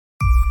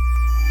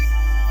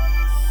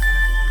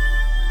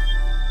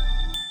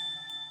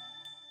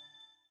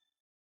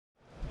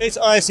It's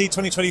ISE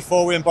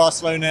 2024, we're in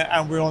Barcelona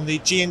and we're on the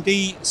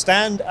G&D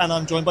stand and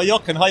I'm joined by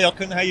Jochen. Hi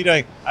Jochen, how are you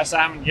doing? Hi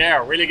Sam,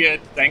 yeah, really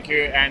good, thank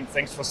you, and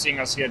thanks for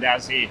seeing us here at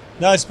ISE.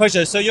 No, it's a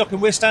pleasure. So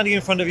Jochen, we're standing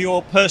in front of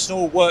your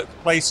personal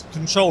workplace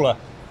controller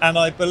and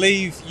I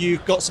believe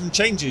you've got some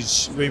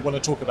changes we want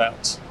to talk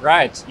about.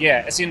 Right,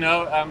 yeah, as you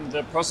know,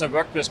 the personal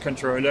workplace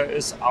controller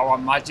is our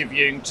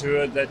multi-viewing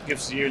tool that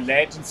gives you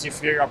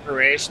latency-free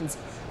operations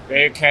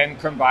where you can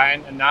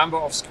combine a number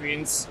of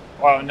screens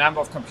or a number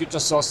of computer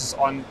sources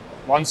on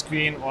one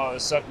screen, or a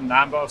certain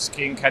number of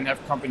screens, can have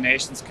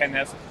combinations,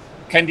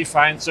 can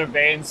define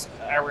surveillance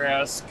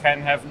areas, can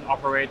have an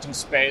operating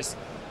space.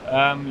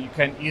 You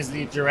can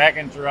easily drag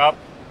and drop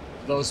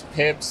those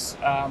pips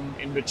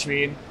in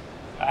between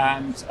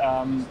and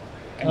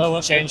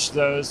change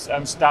those,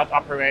 start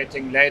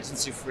operating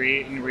latency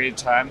free in real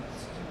time.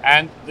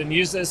 And the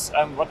news is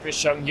what we're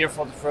showing here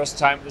for the first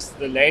time is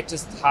the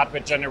latest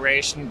hardware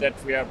generation that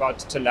we are about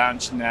to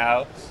launch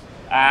now.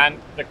 And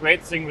the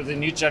great thing with the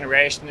new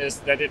generation is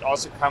that it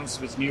also comes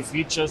with new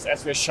features.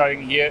 As we're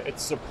showing here,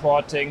 it's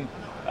supporting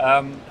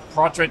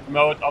portrait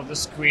mode of the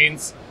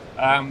screens.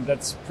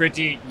 That's a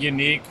pretty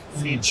unique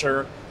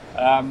feature.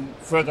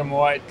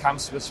 Furthermore, it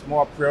comes with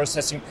more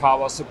processing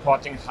power,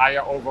 supporting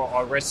higher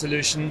overall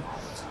resolution.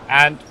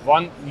 And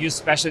one new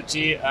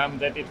specialty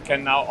that it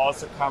can now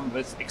also come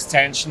with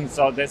extension.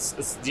 So this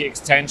is the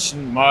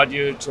extension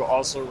module to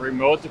also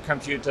remote the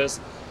computers.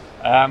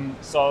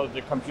 So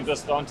the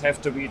computers don't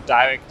have to be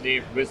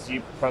directly with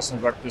the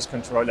personal workplace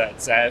controller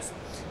itself.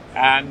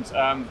 And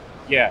a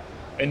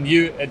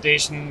new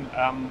addition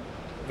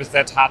with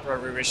that hardware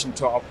revision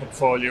to our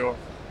portfolio,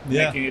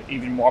 making it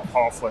even more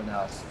powerful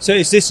now. So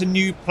is this a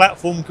new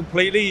platform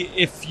completely?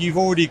 If you've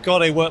already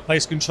got a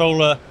workplace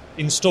controller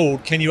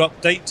installed, can you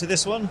update to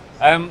this one?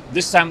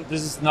 This time,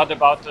 this is not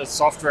about a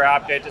software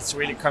update. It's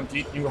really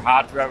complete new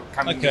hardware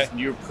coming with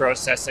new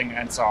processing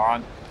and so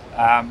on.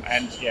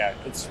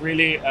 It's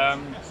really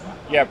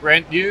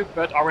brand new,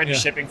 but already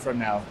shipping from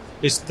now.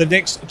 It's the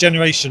next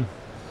generation.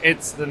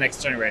 It's the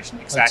next generation,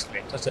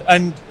 exactly. That's it.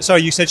 And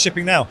sorry, you said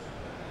shipping now?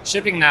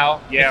 Shipping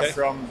now,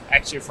 from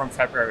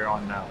February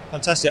on now.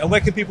 Fantastic. And where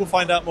can people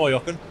find out more,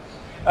 Jochen?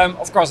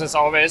 Of course, as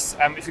always,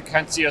 if you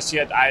can't see us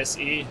here at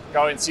ISE,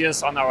 go and see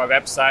us on our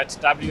website,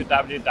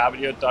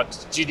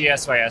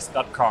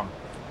 www.GDSYS.com.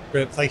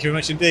 Brilliant. Thank you very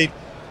much indeed.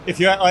 If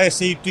you're at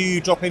ISE,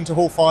 do drop into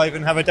Hall 5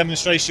 and have a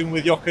demonstration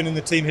with Jochen and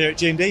the team here at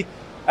G&D.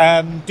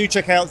 Do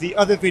check out the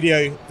other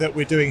video that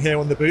we're doing here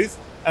on the booth.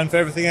 And for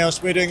everything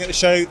else we're doing at the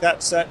show,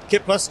 that's at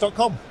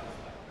kitplus.com.